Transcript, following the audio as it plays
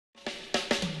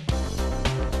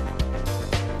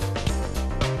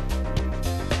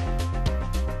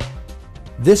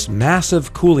This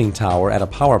massive cooling tower at a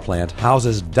power plant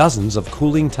houses dozens of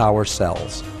cooling tower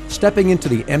cells. Stepping into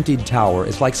the emptied tower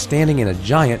is like standing in a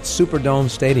giant Superdome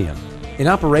stadium. In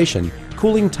operation,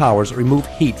 cooling towers remove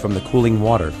heat from the cooling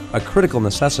water, a critical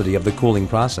necessity of the cooling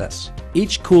process.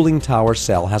 Each cooling tower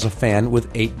cell has a fan with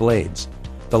 8 blades.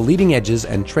 The leading edges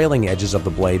and trailing edges of the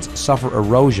blades suffer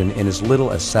erosion in as little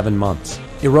as 7 months.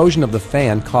 Erosion of the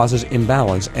fan causes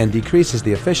imbalance and decreases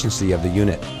the efficiency of the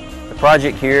unit. The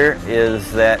project here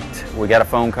is that we got a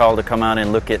phone call to come out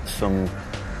and look at some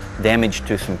damage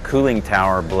to some cooling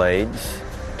tower blades.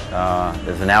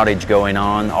 There's an outage going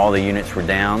on, all the units were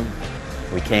down.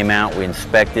 We came out, we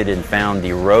inspected and found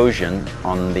erosion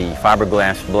on the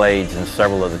fiberglass blades in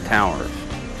several of the towers.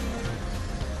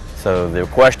 So the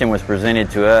question was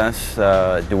presented to us,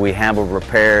 do we have a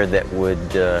repair that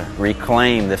would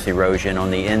reclaim this erosion on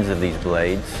the ends of these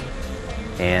blades?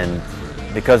 And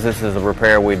because this is a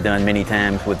repair we've done many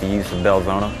times with the use of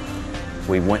Belzona,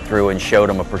 we went through and showed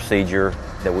them a procedure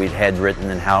that we'd had written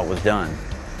and how it was done.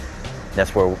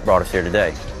 That's what brought us here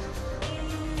today.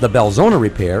 The Belzona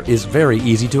repair is very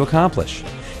easy to accomplish.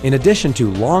 In addition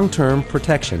to long-term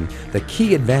protection, the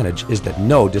key advantage is that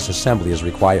no disassembly is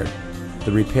required.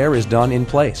 The repair is done in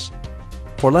place.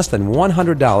 For less than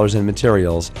 $100 in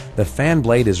materials, the fan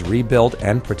blade is rebuilt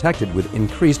and protected with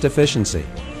increased efficiency.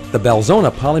 The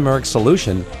Belzona polymeric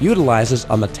solution utilizes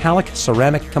a metallic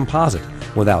ceramic composite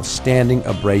with outstanding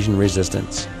abrasion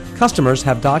resistance. Customers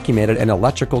have documented an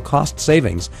electrical cost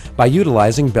savings by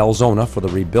utilizing Belzona for the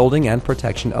rebuilding and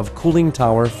protection of cooling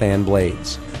tower fan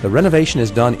blades. The renovation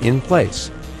is done in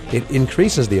place. It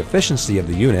increases the efficiency of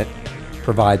the unit,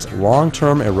 provides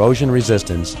long-term erosion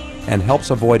resistance, and helps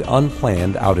avoid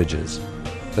unplanned outages.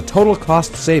 The total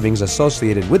cost savings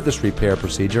associated with this repair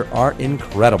procedure are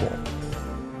incredible.